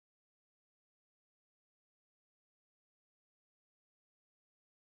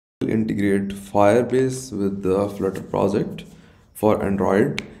Integrate Firebase with the Flutter project for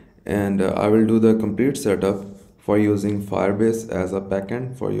Android, and I will do the complete setup for using Firebase as a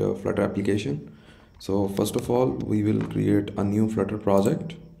backend for your Flutter application. So first of all, we will create a new Flutter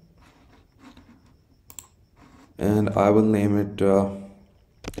project, and I will name it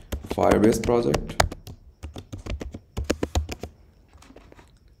Firebase project,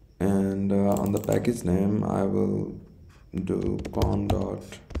 and on the package name I will do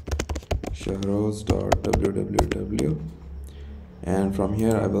con.shahroz.www, and from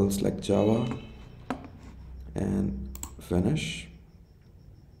here I will select Java and finish.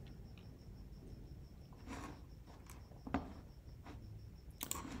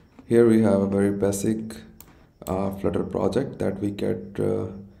 Here we have a very basic Flutter project that we get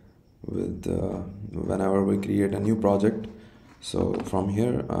with whenever we create a new project. So from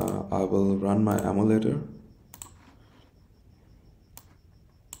here I will run my emulator,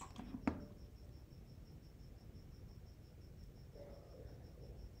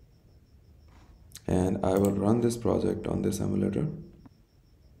 and I will run this project on this emulator.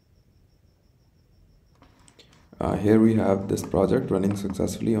 Here we have this project running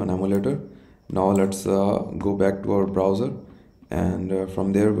successfully on emulator. Now let's go back to our browser, and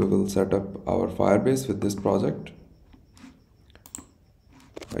from there we will set up our Firebase with this project.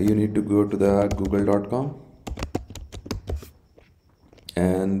 You need to go to the google.com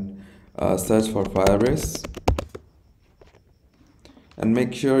and search for Firebase, and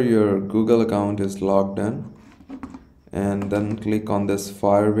make sure your Google account is logged in, and then click on this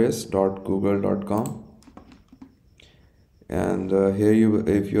firebase.google.com. and here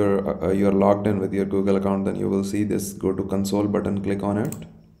if you're logged in with your Google account, then you will see this go to console button. Click on it,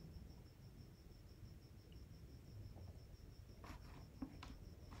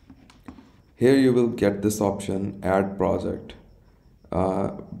 here you will get this option, add project.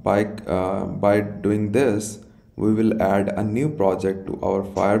 By doing this, we will add a new project to our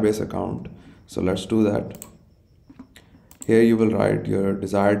Firebase account. So let's do that. Here you will write your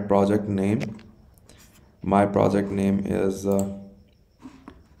desired project name. My project name is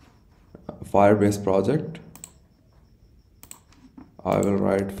Firebase project. I will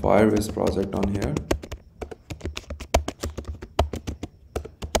write Firebase project on here.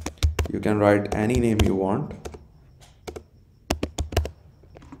 You can write any name you want.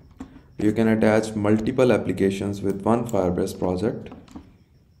 You can attach multiple applications with one Firebase project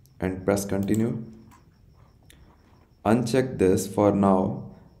and press continue. Uncheck this for now,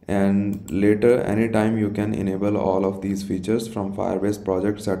 and later anytime you can enable all of these features from Firebase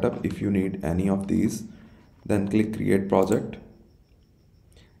project setup. If you need any of these, then click create project.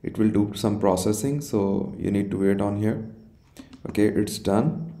 It will do some processing, so you need to wait on here. Okay, it's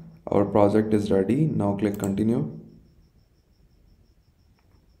done. Our project is ready. Now click continue,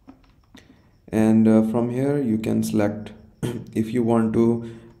 and from here you can select if you want to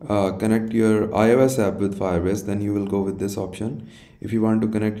connect your iOS app with Firebase, then you will go with this option. If you want to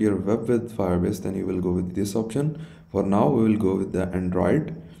connect your web with Firebase, then you will go with this option. For now we will go with the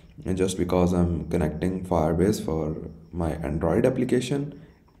Android, and just because I'm connecting Firebase for my Android application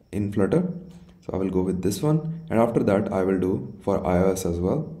in Flutter, so I will go with this one, and after that I will do for iOS as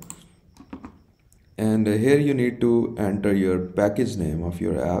well. And here you need to enter your package name of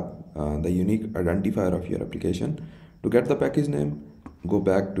your app, the unique identifier of your application. To get the package name, go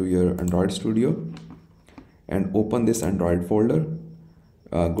back to your Android Studio and open this Android folder.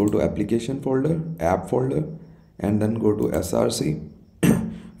 Go to application folder, app folder, and then go to src.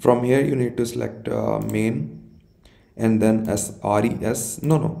 From here you need to select main, and then and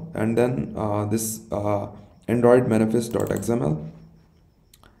then this Android manifest.xml,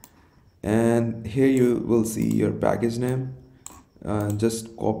 and here you will see your package name.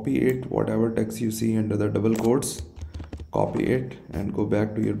 Just copy it, whatever text you see under the double quotes, copy it and go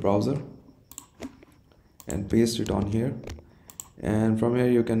back to your browser and paste it on here. And from here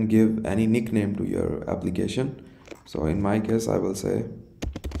you can give any nickname to your application. So in my case I will say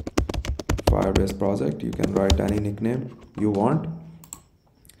Firebase project. You can write any nickname you want.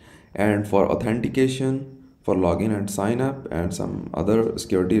 And for authentication, for login and sign up and some other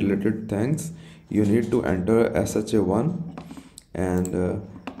security related things, you need to enter SHA1. And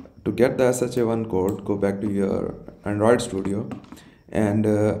to get the SHA1 code, go back to your Android Studio and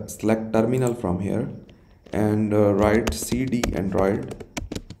select terminal from here, and write cd android.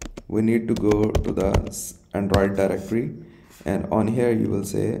 We need to go to the Android directory, and on here you will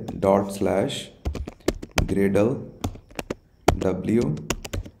say /gradle w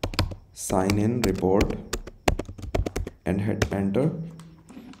sign in report and hit enter.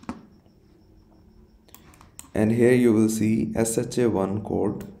 And here you will see SHA1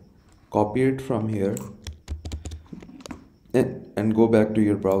 code copy it from here and go back to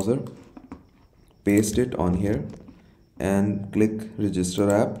your browser, paste it on here and click register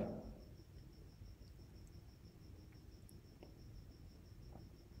app.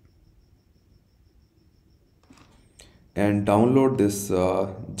 And download this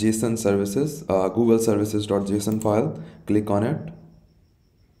JSON services, Google services.json file. Click on it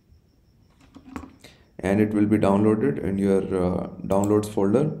and it will be downloaded in your downloads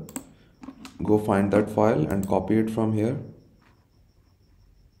folder. Go find that file and copy it from here.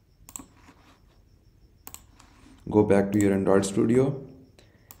 Go back to your Android Studio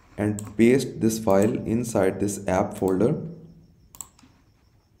and paste this file inside this app folder.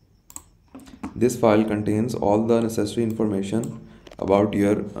 This file contains all the necessary information about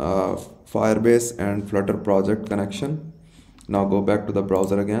your Firebase and Flutter project connection. Now go back to the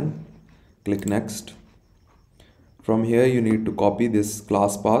browser again, click next. From here you need to copy this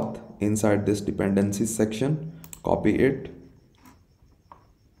class path inside this dependencies section, copy it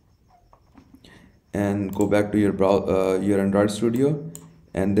and go back to your Android Studio,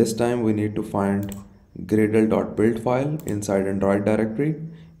 and this time we need to find gradle.build file inside Android directory.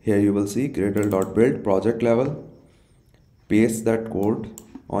 Here you will see gradle.build project level. Paste that code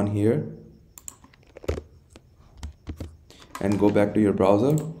on here and go back to your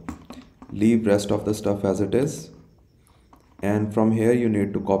browser. Leave rest of the stuff as it is. And from here you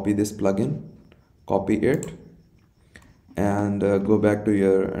need to copy this plugin. Copy it and go back to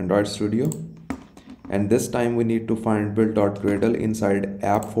your Android Studio. And this time we need to find build.gradle inside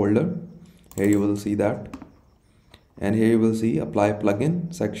app folder. Here you will see that. And here you will see apply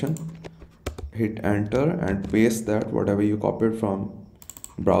plugin section. Hit enter and paste that whatever you copied from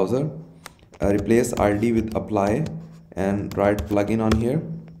browser. Replace ID with apply and write plugin on here.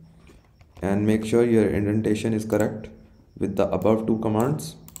 And make sure your indentation is correct with the above two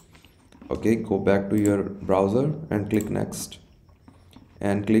commands. Okay, go back to your browser and click next.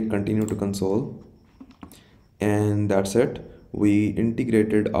 And click continue to console. And that's it. We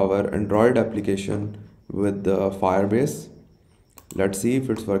integrated our Android application with the Firebase. Let's see if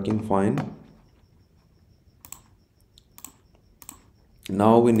it's working fine.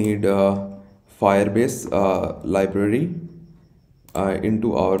 Now we need a Firebase library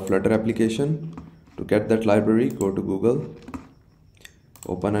into our Flutter application. To get that library, go to Google,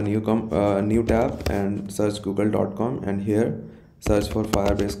 open a new tab and search google.com, and here search for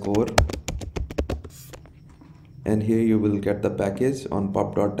Firebase core. And here you will get the package on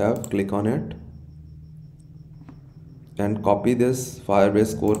pub.dev. Click on it and copy this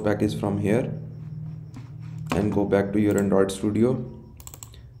Firebase core package from here and go back to your Android Studio.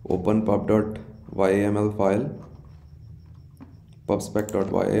 Open pub.yaml file,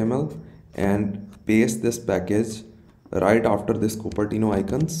 pubspec.yaml, and paste this package right after this Cupertino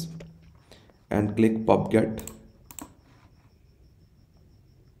icons and click pubget.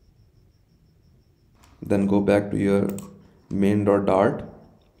 Then go back to your main.dart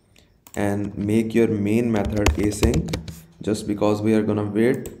and make your main method async, just because we are gonna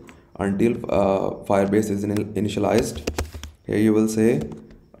wait until Firebase is initialized. Here you will say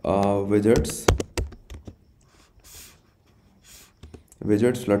widgets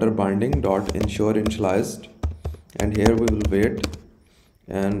flutter binding dot ensure initialized, and here we will wait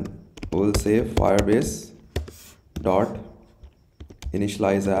and we will say Firebase dot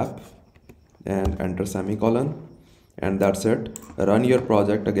initialize app and enter semicolon, and that's it. Run your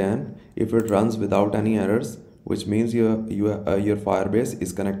project again. If it runs without any errors, which means your Firebase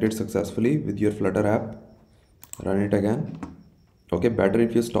is connected successfully with your Flutter app, run it again. Okay, better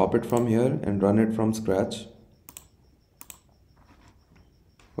if you stop it from here and run it from scratch.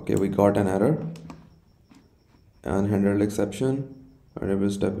 Okay, we got an error. Unhandled exception, unable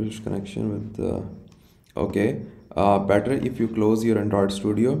establish connection with the... Okay, better if you close your Android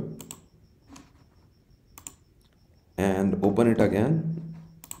Studio and open it again,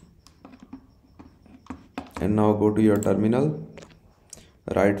 and now go to your terminal,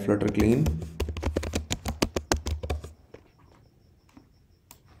 write flutter clean,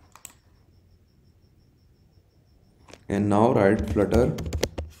 and now write flutter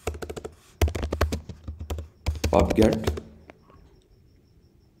pubget,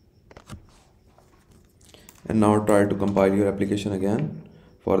 and now try to compile your application again.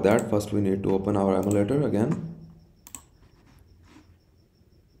 For that, first we need to open our emulator again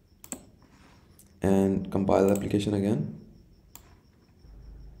and compile the application again.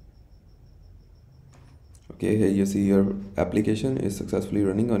 Okay, here you see your application is successfully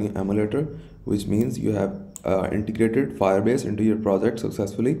running on your emulator, which means you have integrated Firebase into your project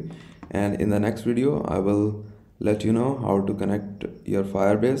successfully. And in the next video I will let you know how to connect your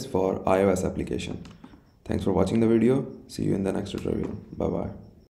Firebase for iOS application. Thanks for watching the video. See you in the next tutorial. Bye bye.